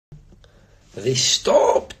They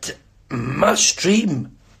stopped my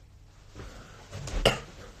stream.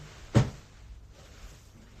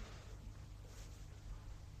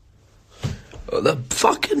 The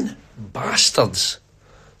fucking bastards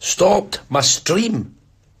stopped my stream.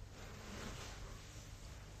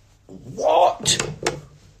 What?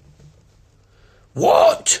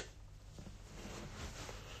 What?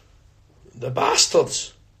 The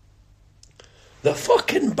bastards. The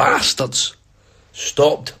fucking bastards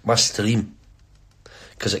stopped my stream.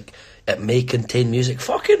 Because it may contain music.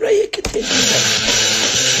 Fucking right, it contains music.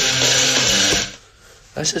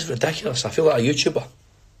 This is ridiculous. I feel like a YouTuber.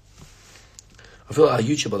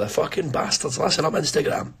 The fucking bastards. Listen up,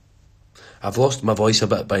 Instagram. I've lost my voice a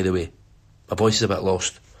bit, by the way. My voice is a bit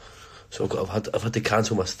lost. So I've had to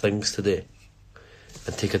cancel my things today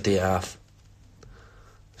and take a day off.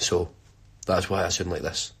 So that's why I sound like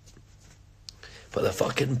this. But the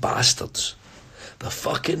fucking bastards.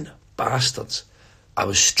 I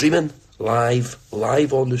was streaming live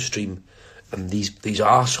on the stream, and these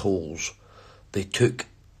arseholes, they took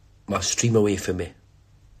my stream away from me.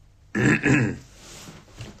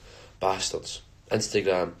 Bastards.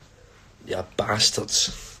 Instagram. Yeah,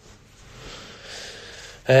 bastards.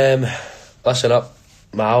 Listen up.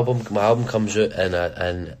 My album comes out in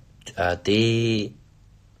a day,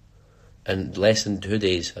 in less than 2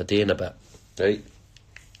 days, a day and a bit, right?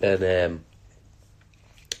 And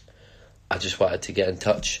I just wanted to get in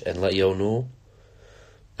touch and let you all know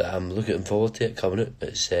that I'm looking forward to it coming out.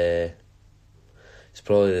 It's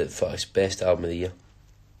probably the best album of the year.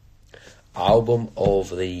 Album of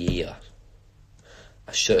the year.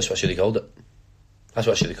 That's what I should have called it. I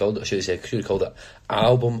should have called it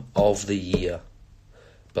Album of the Year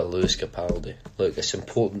by Lewis Capaldi. Look, it's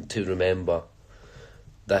important to remember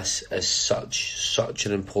this is such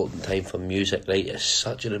an important time for music, right? It's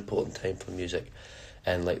such an important time for music.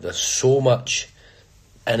 And like there's so much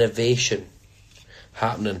innovation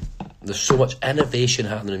happening. There's so much innovation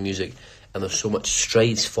happening in music, and there's so much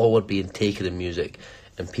strides forward being taken in music.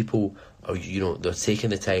 And people are, they're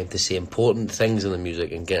taking the time to say important things in the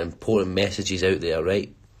music and get important messages out there,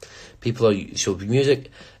 right? So music,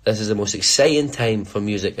 this is the most exciting time for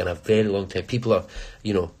music in a very long time. People are,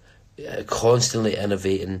 constantly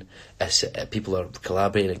innovating. People are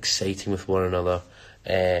collaborating, exciting with one another.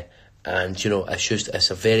 And, it's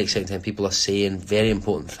a very exciting time. People are saying very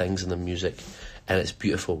important things in the music, and it's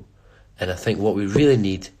beautiful. And I think what we really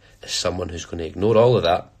need is someone who's going to ignore all of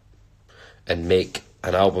that and make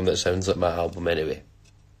an album that sounds like my album anyway.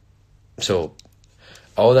 So,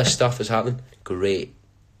 all this stuff is happening, great.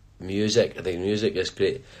 Music, I think music is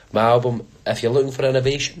great. My album, if you're looking for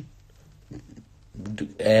innovation,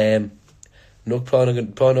 probably not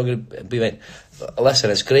going to be right. Listen,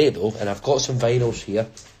 it's great though, and I've got some vinyls here.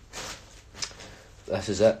 This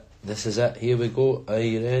is it, here we go. Are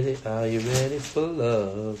you ready for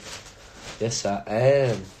love? Yes, I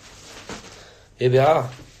am. Here we are.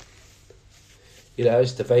 Here it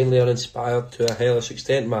is, divinely uninspired to a hellish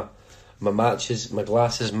extent. My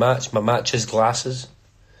glasses match my matches glasses.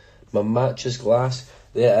 My matches glass.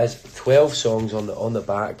 There it is, 12 songs on the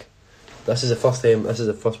back. This is the first time. This is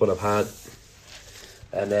the first one I've had.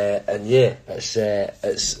 And yeah,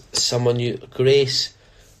 it's someone Grace.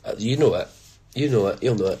 You know it. You'll know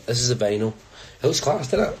it. This is a vinyl. It looks class,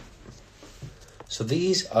 doesn't it? So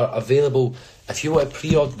these are available. If you want to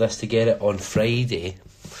pre-order this to get it on Friday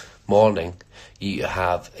morning, you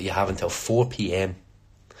have until 4 p.m.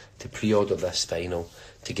 to pre-order this vinyl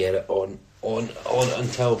to get it on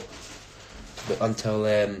until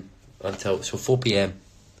 4 p.m.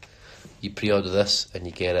 you pre-order this and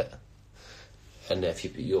you get it. And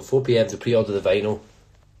if you 4 p.m. to pre-order the vinyl,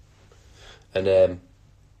 and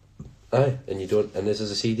you don't, and this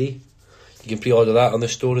is a CD, you can pre-order that on the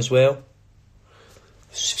store as well.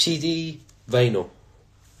 CD, vinyl.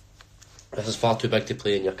 This is far too big to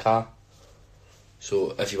play in your car.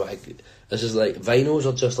 So if you want, this is like vinyls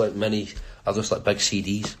are just like big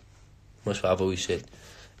CDs. That's what I've always said.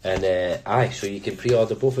 And so you can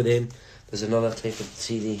pre-order both of them. There's another type of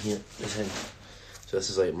CD here. So this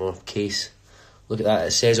is like more case. Look at that.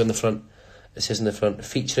 It says in the front,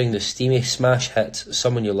 featuring the steamy smash hits,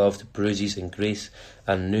 Someone You Loved, Bruises and Grace,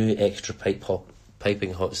 and new extra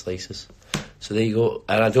piping hot slices. So there you go.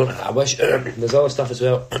 And I wish there's other stuff as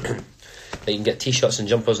well. You can get t-shirts and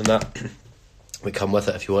jumpers and that. We come with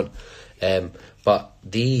it if you want. But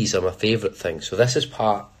these are my favourite things. So this is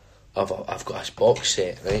part of I've got this box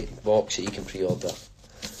set, right? Box that you can pre-order.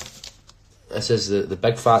 This is the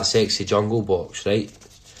Big Fat Sexy Jungle box, right?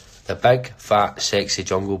 The Big Fat Sexy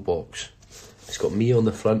Jungle box. It's got me on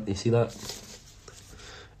the front, you see that?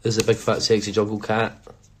 This is a Big Fat Sexy Jungle cat.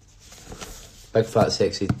 Big fat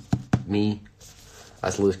sexy me.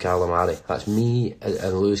 That's Lewis Calamari. That's me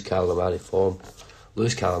in Lewis Calamari form.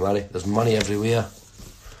 Lewis Calamari. There's money everywhere.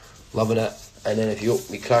 Loving it. And then if you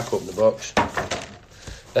crack open the box,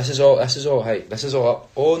 this is all up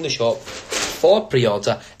on the shop for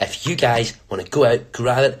pre-order. If you guys want to go out,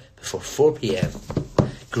 grab it before 4 p.m.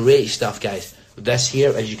 Great stuff, guys. This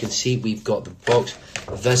here, as you can see, we've got the box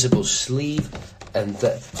visible sleeve, and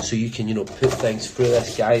so you can, put things through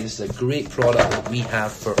this, guys. This is a great product that we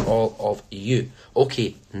have for all of you.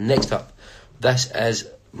 Okay, next up, this is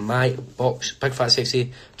my box, Big Fat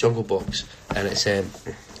Sexy Jungle Box, and it's let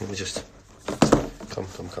me just come.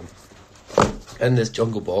 In this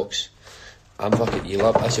Jungle Box, you'll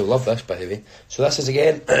love this, by the way. So this is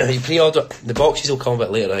again, you pre-order, the boxes will come a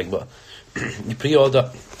bit later, I think, but you pre-order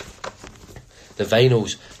the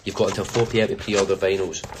vinyls. You've got until 4 p.m. to pre-order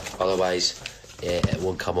vinyls, otherwise it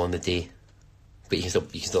won't come on the day. But you can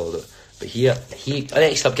still order it. But here,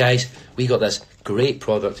 next up, guys, we got this great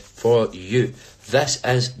product for you. This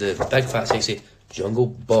is the Big Fat Sexy Jungle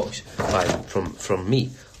Box from me,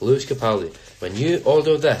 Lewis Capaldi. When you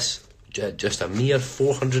order this, just a mere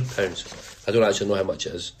 £400. I don't actually know how much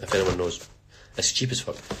it is, if anyone knows. It's cheap as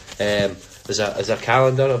fuck. There's a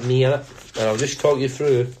calendar of me in it, and I'm just going to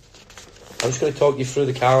talk you through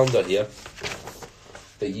the calendar here.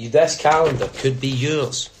 This calendar could be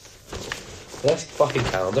yours. This fucking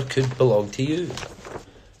calendar could belong to you.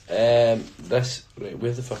 Right,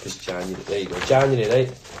 where the fuck is January? There you go, January,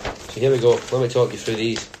 right? So here we go. Let me talk you through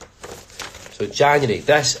these. So January,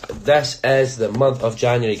 this is the month of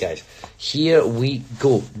January, guys. Here we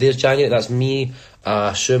go. There's January. That's me. I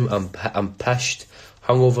assume I'm pissed,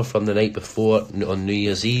 hungover from the night before on New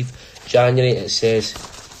Year's Eve. January. It says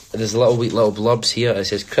there's little blurbs here. It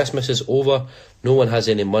says Christmas is over. No one has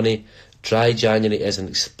any money. Dry January is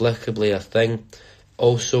inexplicably a thing.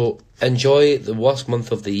 Also, enjoy the worst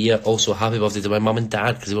month of the year. Also, happy birthday to my mum and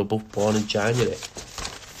dad, because they were both born in January.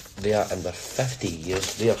 They are in their 50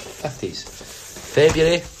 years. They are 50s.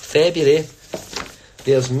 February.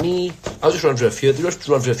 There's me. I'll just run through a few. Of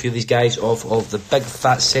these guys of the Big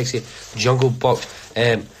Fat Sexy Jungle Box.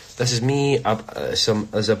 This is me.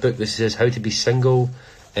 There's a book that says How to Be Single.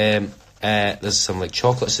 There's some like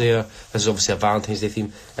chocolates there. This is obviously a Valentine's Day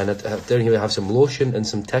theme. And down here we have some lotion and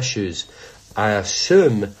some tissues. I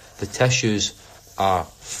assume the tissues are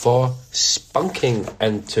for spunking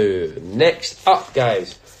into. Next up,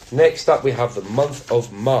 guys. Next up, we have the month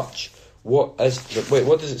of March. What does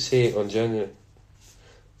it say on January?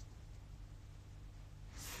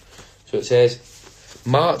 So it says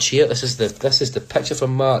March here. This is the picture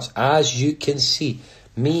from March. As you can see,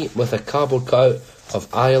 me with a cardboard cutout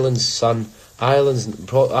of Ireland's own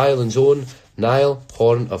Niall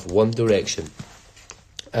Horan of One Direction.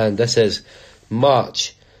 And this is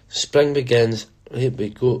March. Spring begins. Here we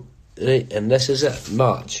go. Right, and this is it,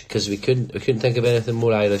 March, because we couldn't think of anything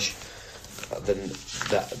more Irish than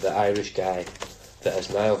the Irish guy that is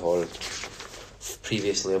Niall Horan,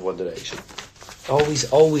 previously of One Direction.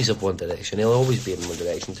 Always of One Direction. He'll always be in One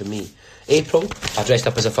Direction to me. April, I dressed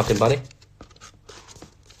up as a fucking bunny. I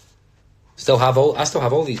still have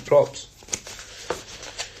all these props.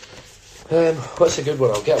 What's a good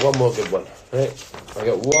one? I'll get one more good one. Right, I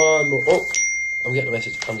got one more. Oh, I'm getting a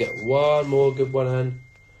message. I'm getting one more good one in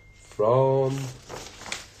from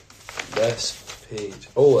this page.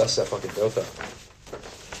 Oh, that's a fucking filter.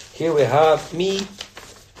 Here we have me.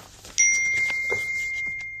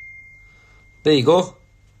 There you go.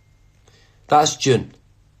 That's June.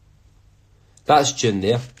 That's June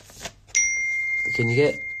there. Can you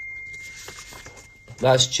get?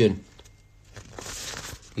 That's June.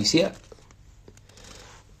 You see it?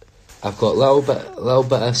 I've got a little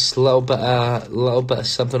bit of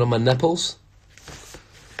something on my nipples.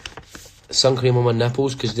 Sun cream on my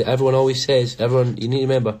nipples, because everyone always says, you need to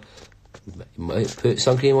remember, you might put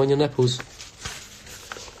sun cream on your nipples.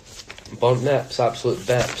 Burnt nips, absolute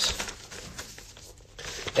beps.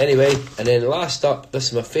 Anyway, and then last up, this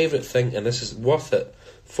is my favourite thing, and this is worth it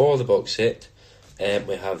for the box set.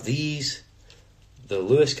 We have these, the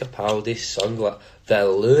Lewis Capaldi sunglasses. The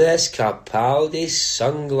Lewis Capaldi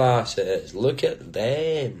sunglasses. Look at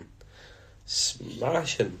them.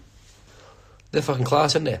 Smashing. They're fucking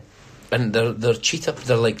class, aren't they? And they're cheetah,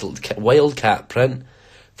 they're like wildcat print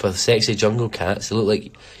for the sexy jungle cats. They look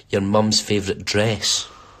like your mum's favourite dress.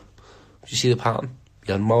 Do you see the pattern?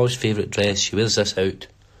 Your mum's favourite dress. She wears this out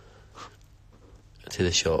to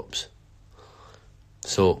the shops.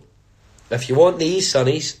 So, if you want these,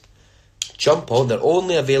 sonnies, jump on. They're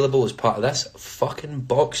only available as part of this fucking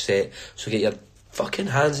box set. So get your fucking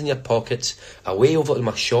hands in your pockets, away over to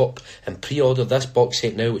my shop and pre-order this box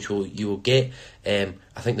set now, which you will get, I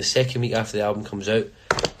think the second week after the album comes out.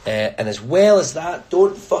 And as well as that,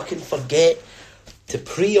 don't fucking forget to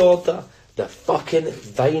pre-order the fucking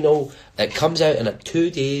vinyl. It comes out in 2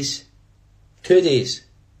 days. 2 days.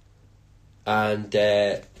 And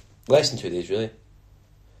less than 2 days, really.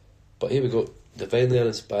 But here we go. Divinely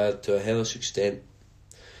Uninspired to a hellish extent.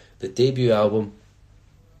 The debut album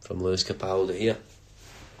from Lewis Capaldi here.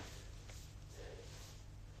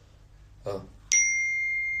 Oh.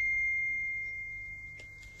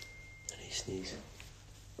 And he sneezed.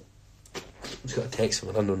 He's got a text from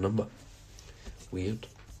an unknown number. Weird.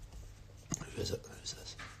 Who is it? Who's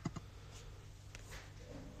this?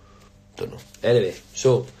 Don't know. Anyway,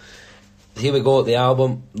 so here we go. The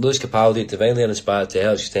album Lewis Capaldi, Divinely Uninspired to a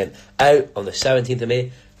hellish extent, out on the 17th of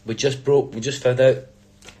May. We just found out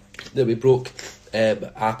that we broke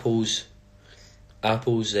Apple's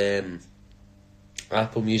Apple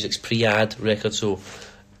Music's pre-ad record, so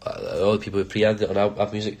all the people who pre-added it on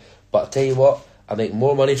Apple Music. But I'll tell you what, I make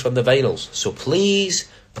more money from the vinyls, so please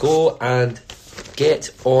go and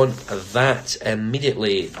get on that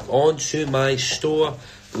immediately. On to my store,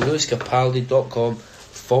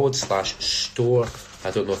 lewiscapaldi.com/store.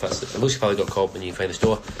 I don't know if that's lewiscapaldi.com, and you can find the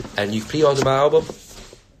store, and you pre-order my album.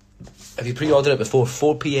 If you pre-order it before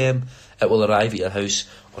 4 PM, it will arrive at your house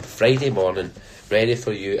on Friday morning, ready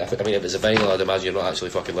for you. If it's a vinyl, I'd imagine you're not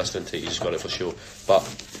actually fucking listening to it, you just got it for show. But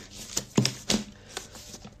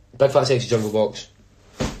Big Fat Sexy Jungle Box,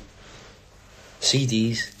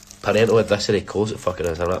 CDs, parental advisory, calls it fucking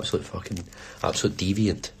is. I'm an absolute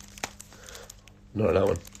deviant. Not on that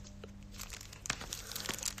one.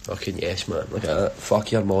 Fucking yes, man. Look at that.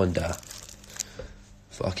 Fuck your mum and dad.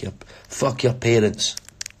 Fuck your parents.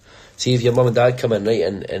 See, if your mum and dad come in, right,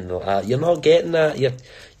 and you're not getting that. You're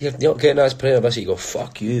not getting that as parental advisory. You go,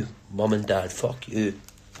 fuck you, mum and dad. Fuck you.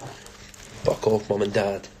 Fuck off, mum and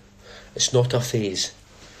dad. It's not a phase.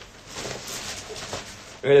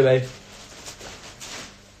 Anyway.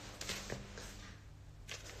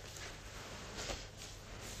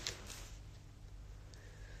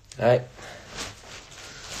 Right.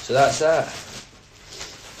 So that's that.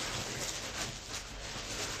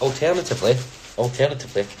 Alternatively,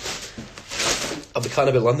 I'll be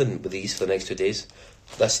cutting about London with these for the next 2 days.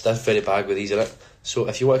 This very bag with these in it. So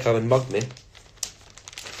if you want to come and mug me,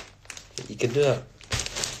 you can do that.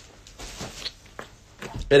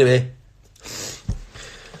 Anyway,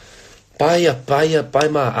 buy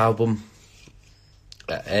my album.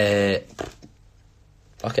 Fuck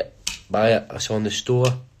it, buy it. It's on the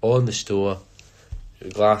store.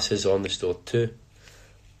 Glasses on the store too.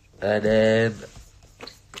 And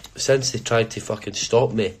since they tried to fucking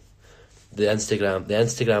stop me, the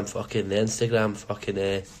Instagram fucking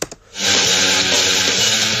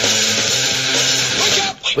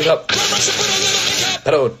wake up.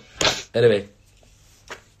 Put it on. Anyway,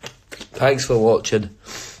 thanks for watching.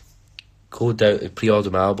 Go down to pre-order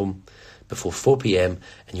my album before 4 PM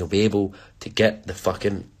and you'll be able to get the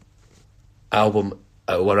fucking album.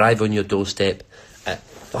 It will arrive on your doorstep at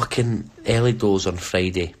fucking early doors on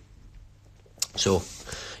Friday. So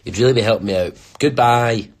you'd really be helping me out.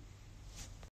 Goodbye.